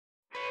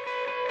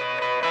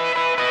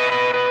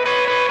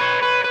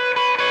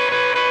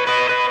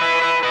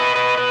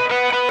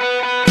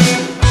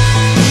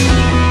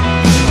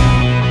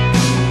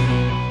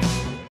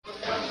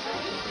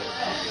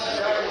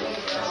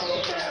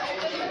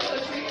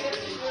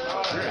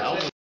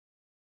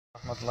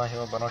ورحمة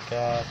الله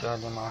وبركاته.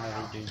 اليوم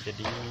معنا فيديو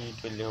جديد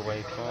واللي هو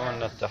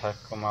يكون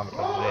التحكم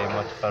عبر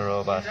الريموت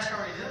بالربوت.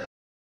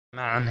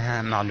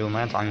 معنا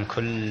معلومات عن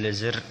كل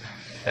زر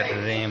في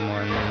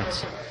الريمنت.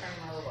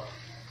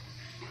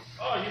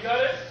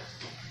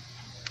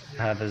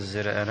 هذا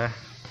الزر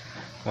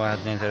 1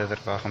 2 3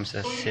 4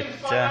 5 6،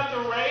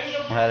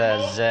 وهذا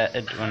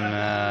الزائد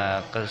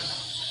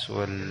والناقص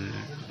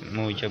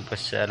والموجب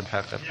والسالب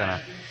حق القناة.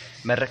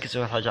 بنركز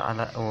أول حاجة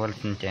على أول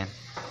ثنتين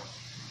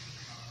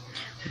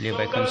اللي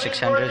بيكون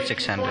 600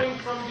 600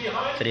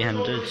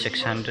 300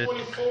 600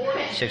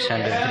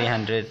 600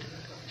 300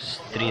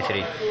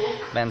 33.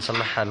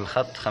 بنصلح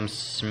الخط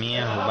 500،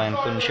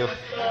 وبنكون نشوف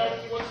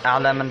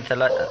أعلى من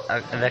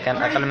إذا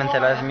كان أقل من 300،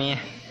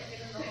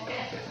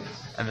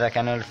 إذا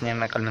كانوا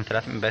الاثنين أقل من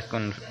 300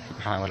 بتكون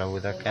محاولة،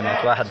 وإذا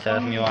كانت واحد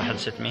 300 وواحد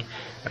 600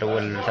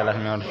 الأول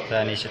 300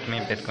 والثاني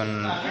 600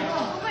 بتكون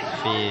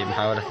في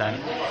محاولة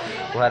ثانية،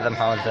 وهذا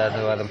محاولة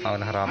ثالثة وهذا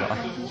محاولة رابعة.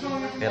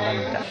 يلا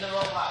نبدأ.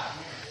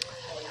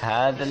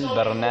 هذا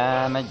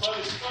البرنامج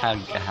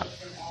حقها،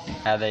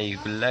 هذا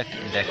يقول لك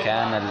إذا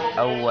كان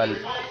الأول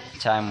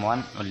تايم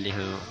 1 واللي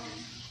هو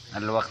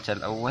الوقت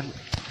الأول،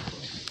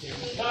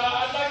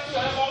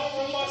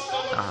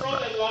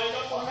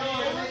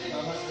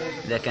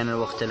 إذا كان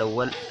الوقت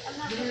الأول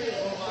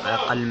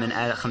أقل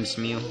من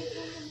 500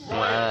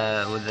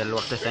 وإذا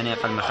الوقت الثاني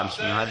أقل من 500،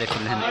 وهذا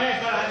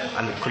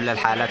كل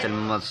الحالات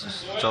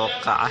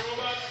المتوقعة.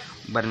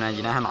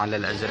 برنامجناهم على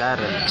الأزرار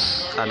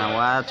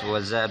القنوات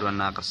والزائد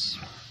والناقص.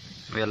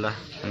 ويلا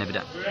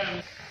نبدأ.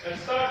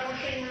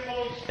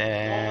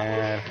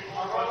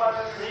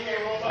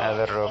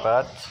 هذا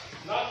الروبوت،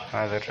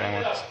 هذا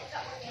الريموت.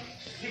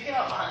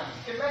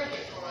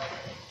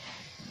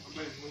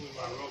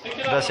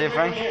 بس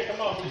فرانك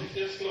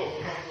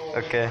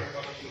اوكي،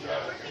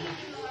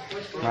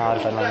 ما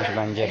اعرف انا مش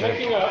بنجرب.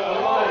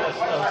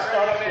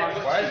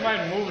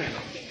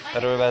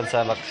 الروبوت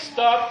سابق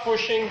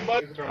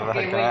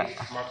ضحكنا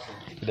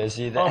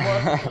لذيذة.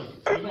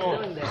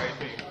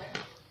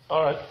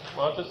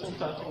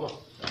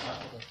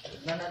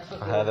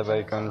 هذا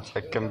بيكون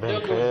متحكم بهم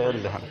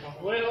كلهم.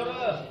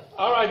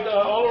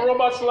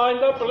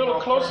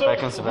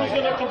 بيكون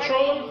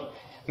سباق.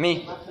 Me.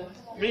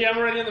 Me, I'm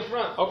already in the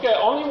front. Okay,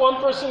 only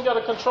one person got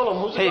to control him.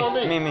 Who's it going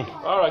to be? Me.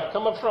 All right,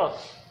 come up front.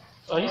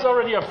 He's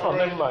already up front.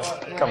 Never mind.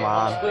 Come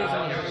on.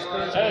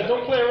 Hey,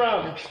 don't play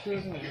around.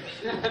 Excuse me.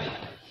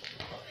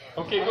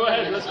 Okay, go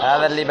ahead. Let's go.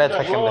 هذا اللي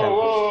بيتحكم بهم.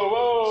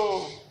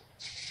 Whoa.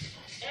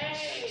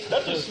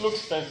 That just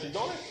looks fancy,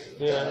 don't it?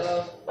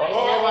 Yeah.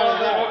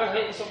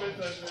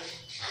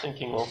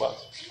 Thinking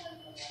robots.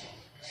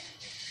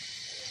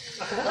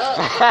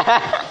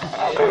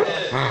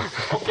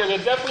 Okay,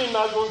 they're definitely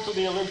not going to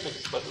the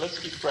Olympics, but let's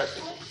keep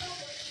practicing.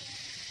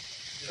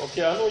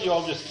 Okay, I know you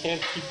all just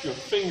can't keep your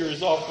fingers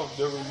off of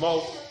the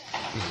remote.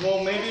 Well,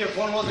 maybe if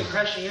one wasn't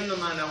crashing into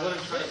mine, I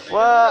wouldn't try to. It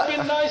would have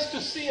been nice to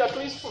see at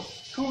least for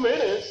 2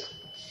 minutes.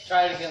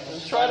 Try it again.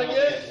 Try it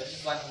again.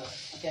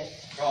 Okay.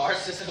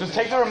 Just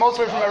take the remotes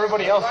away from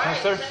everybody else,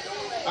 mister.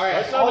 All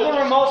right. All the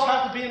remotes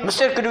have to be in.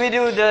 Mister, could we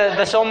do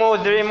the sumo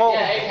with the remote?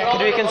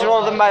 Could we control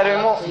them by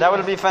remote? That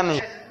would be funny.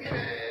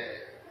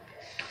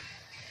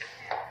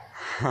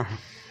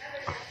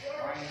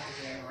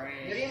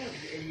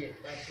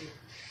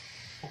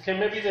 Okay,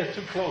 maybe they're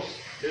too close.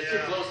 They're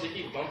too close to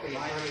keep bumping.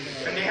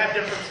 And they have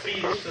different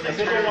speeds. So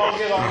They don't all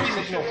get on the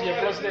signals.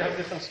 Yeah, plus they have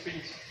different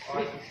speeds.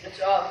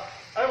 It's up.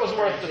 That was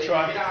worth the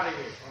try.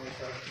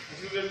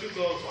 If they're too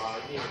close, I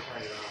can't even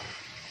turn it on.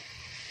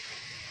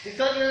 He's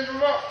touching the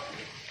remote.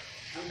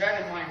 I'm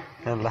grabbing mine.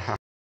 يلا.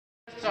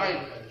 Sorry.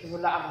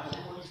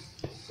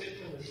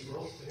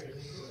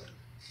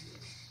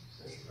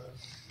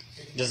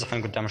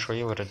 جزحن قدام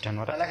شوية وردهن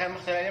ورا. لكن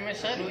مختار ما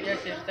يشتغل وجالس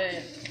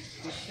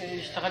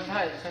يشتغل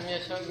بهاي يسميها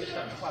يشتغل.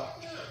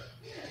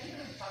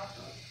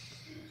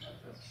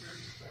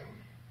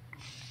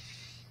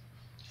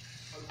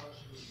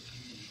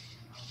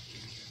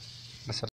 بس